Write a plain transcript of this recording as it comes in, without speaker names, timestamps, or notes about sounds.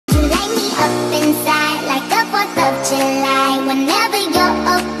up inside like the 4th of July. Whenever you're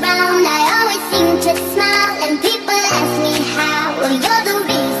around, I always seem to smile, and people ask me how. Well, you're the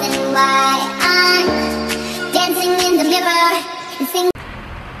reason why I'm dancing in the mirror and singing.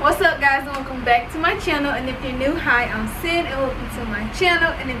 What's up, guys, and welcome back to my channel. And if you're new, hi, I'm Cinn, and welcome to my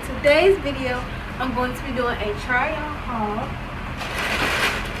channel. And in today's video, I'm going to be doing a try-on haul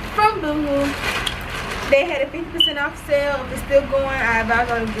from Boohoo. They had a 50% off sale. If it's still going, I advise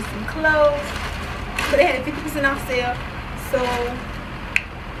y'all to get some clothes, but they had a 50% off sale, so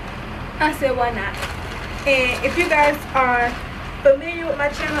I said why not. And if you guys are familiar with my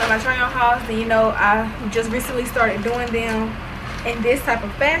channel and my try-on hauls, then you know I just recently started doing them in this type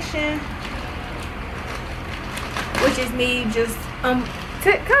of fashion, which is me just kind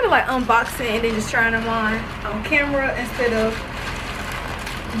of like unboxing and then just trying them on camera instead of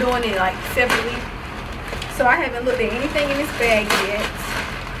doing it like separately. So I haven't looked at anything in this bag yet,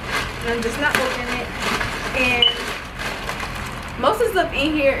 and I'm just not opening it. And most of the stuff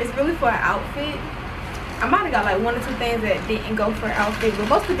in here is really for an outfit. I might have got like 1 or 2 things that didn't go for an outfit, but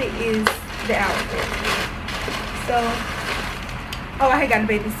most of it is the outfit. So oh, I had got a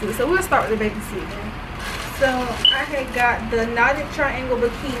bathing suit, so we'll start with the bathing suit then. So I had got the knotted triangle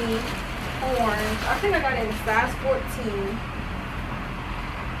bikini orange. I think I got it in size 14.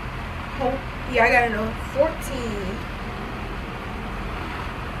 Yeah, I got it in a 14.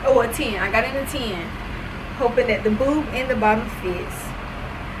 Oh, a 10. I got it in a 10. Hoping that the boob and the bottom fits.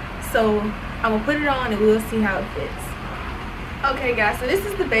 So I'm gonna put it on and we'll see how it fits. Okay, guys, so this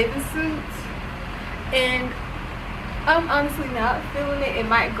is the bathing suit, and I'm honestly not feeling it. It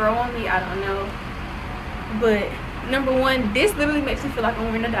might grow on me, I don't know. But number one, this literally makes me feel like I'm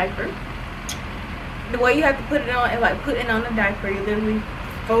wearing a diaper. The way you have to put it on and like putting on a diaper, you literally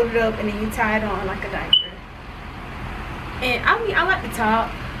fold it up and then you tie it on like a diaper. And I mean, I like the top.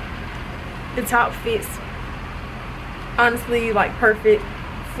 The top fits honestly like perfect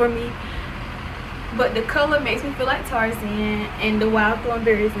for me. But the color makes me feel like Tarzan and the wild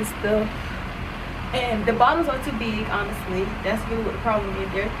thornberries and stuff. And the bottoms are too big, honestly. That's really what the problem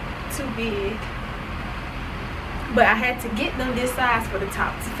is. They're too big. But I had to get them this size for the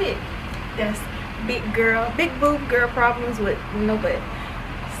top to fit. That's big boob girl problems with no butt.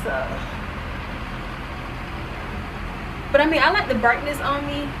 So, but I mean, I like the brightness on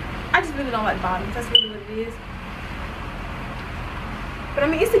me. I just really don't like bottoms. That's really what it is. But I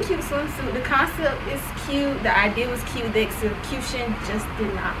mean, it's a cute swimsuit. The concept is cute. The idea was cute. The execution just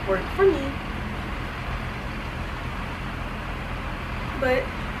did not work for me. But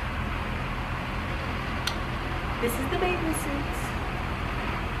this is the bathing suit.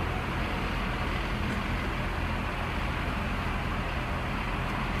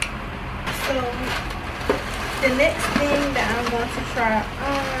 So the next thing that I'm going to try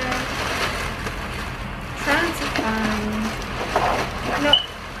on, trying to find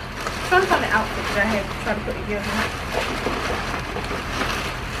the outfit that I have to try to put together.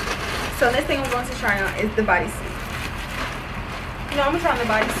 So next thing I'm going to try on is the bodysuit. You know, I'm gonna try on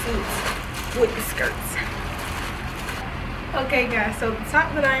the bodysuits with the skirts. Okay, guys, so the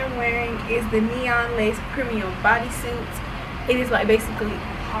top that I am wearing is the neon lace premium bodysuit. It is like basically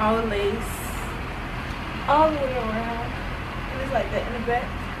all lace all the way around. It is like that in the back.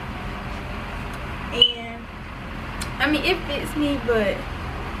 And I mean, it fits me, but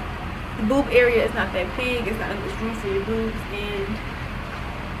the boob area is not that big. It's not that much room for your boobs. And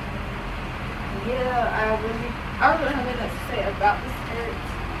yeah, I really don't have anything to say about the skirts.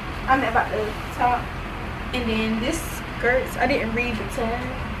 I mean, about the top. And then this skirts, I didn't read the term.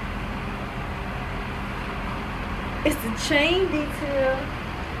 It's the chain detail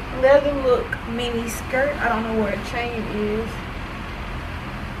leather look mini skirt. I don't know where the chain is.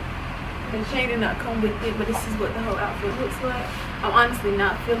 The chain did not come with it, but this is what the whole outfit looks like. I'm honestly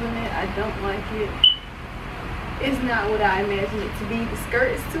not feeling it. I don't like it. It's not what I imagined it to be. The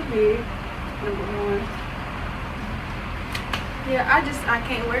skirt is too big, number one. Yeah, I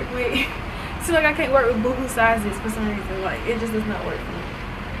can't work with it. Seems like I can't work with Boohoo sizes for some reason. Like, it just does not work for me.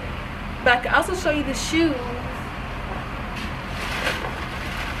 But I can also show you the shoes.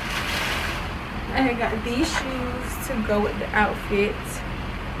 I had got these shoes to go with the outfit.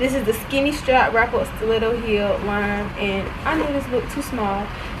 This is the skinny strap wrap up stiletto heel line, and I knew this looked too small.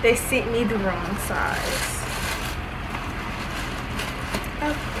 They sent me the wrong size.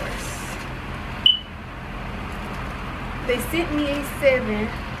 Of course. They sent me a 7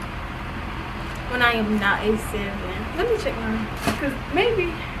 when I am not a 7. Let me check mine, because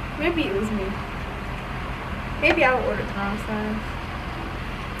maybe it was me. Maybe I ordered the wrong size.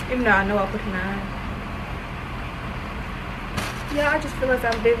 Even though I know I put a 9. Yeah, I just feel like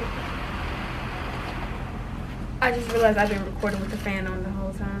I'm big. I just realized I've been recording with the fan on the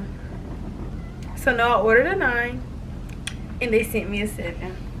whole time. So now I ordered a 9 and they sent me a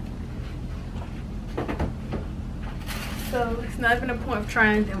 7. So it's not even a point of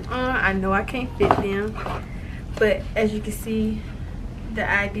trying them on. I know I can't fit them, but as you can see, the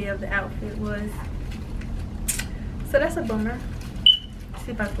idea of the outfit was, so that's a bummer. Let's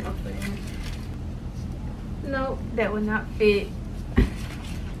see if I can put my foot in. Nope, that would not fit.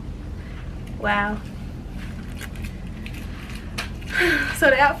 Wow. So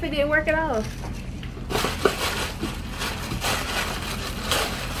the outfit didn't work at all.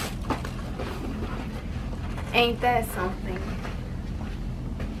 Ain't that something?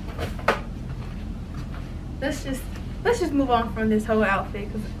 Let's just move on from this whole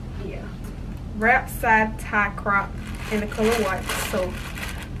outfit, because yeah, wrap side tie crop in the color white. So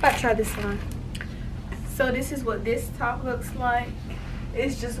I try this on. So this is what this top looks like.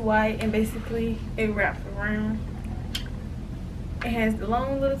 It's just white and basically it wraps around. It has the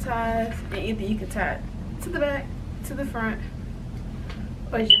long little ties, and either you can tie it to the back, to the front,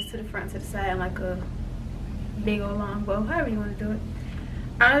 or just to the front, to the side, like a big old long bow, however you want to do it.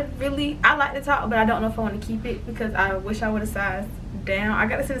 I like the top, but I don't know if I want to keep it because I wish I would have sized down. I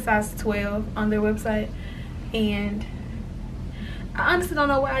got this in a size 12 on their website, and I honestly don't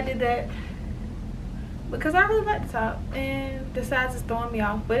know why I did that, because I really like the top and the size is throwing me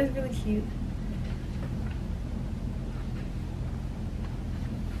off, but it's really cute.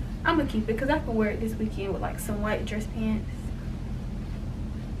 I'm gonna keep it because I can wear it this weekend with like some white dress pants.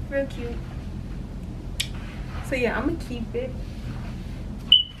 Real cute. So yeah, I'm gonna keep it.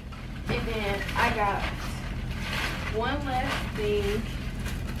 And then I got one last thing,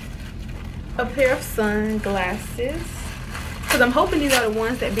 a pair of sunglasses, because I'm hoping these are the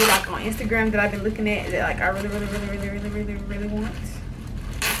ones that be like on Instagram that I've been looking at that like I really want.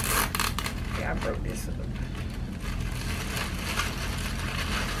 Yeah, I broke this up.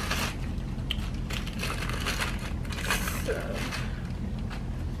 So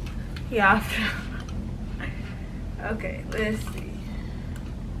yeah, okay, let's see.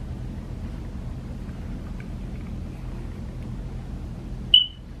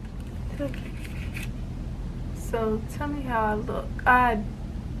 Okay. So tell me how I look.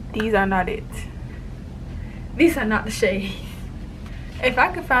 These are not it. These are not the shades. If I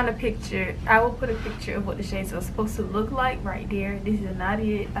could find a picture, I will put a picture of what the shades are supposed to look like right there. These are not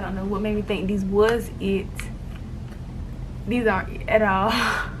it. I don't know what made me think these was it. These aren't it at all.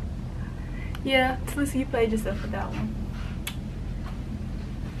 Yeah, Talisa, you played yourself with that one.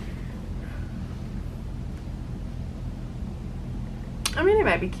 I mean, it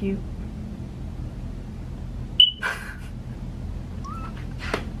might be cute.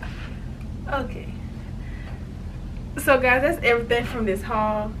 Okay, so guys, that's everything from this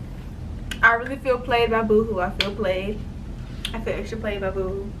haul. I really feel played by Boohoo. I feel played. I feel extra played by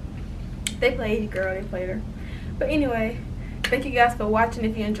Boohoo. They played you, girl. They played her. But anyway, thank you guys for watching.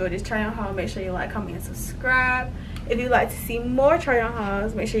 If you enjoyed this try on haul, make sure you like, comment, and subscribe. If you'd like to see more try on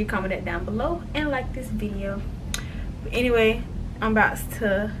hauls, make sure you comment that down below and like this video. But anyway, I'm about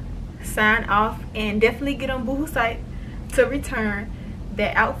to sign off and definitely get on Boohoo site to return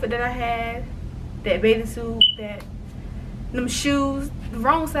that outfit that I had, that bathing suit, them shoes, the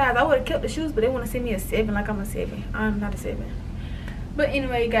wrong size. I would have kept the shoes, but they want to send me a 7 like I'm a 7. I'm not a 7. But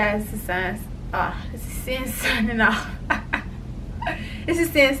anyway, guys, this is Cinn signing off. This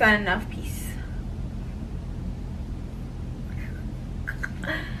is Cinn signing off. Peace.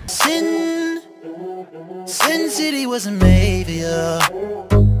 Cinn City wasn't made for you.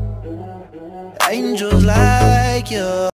 Angels like you.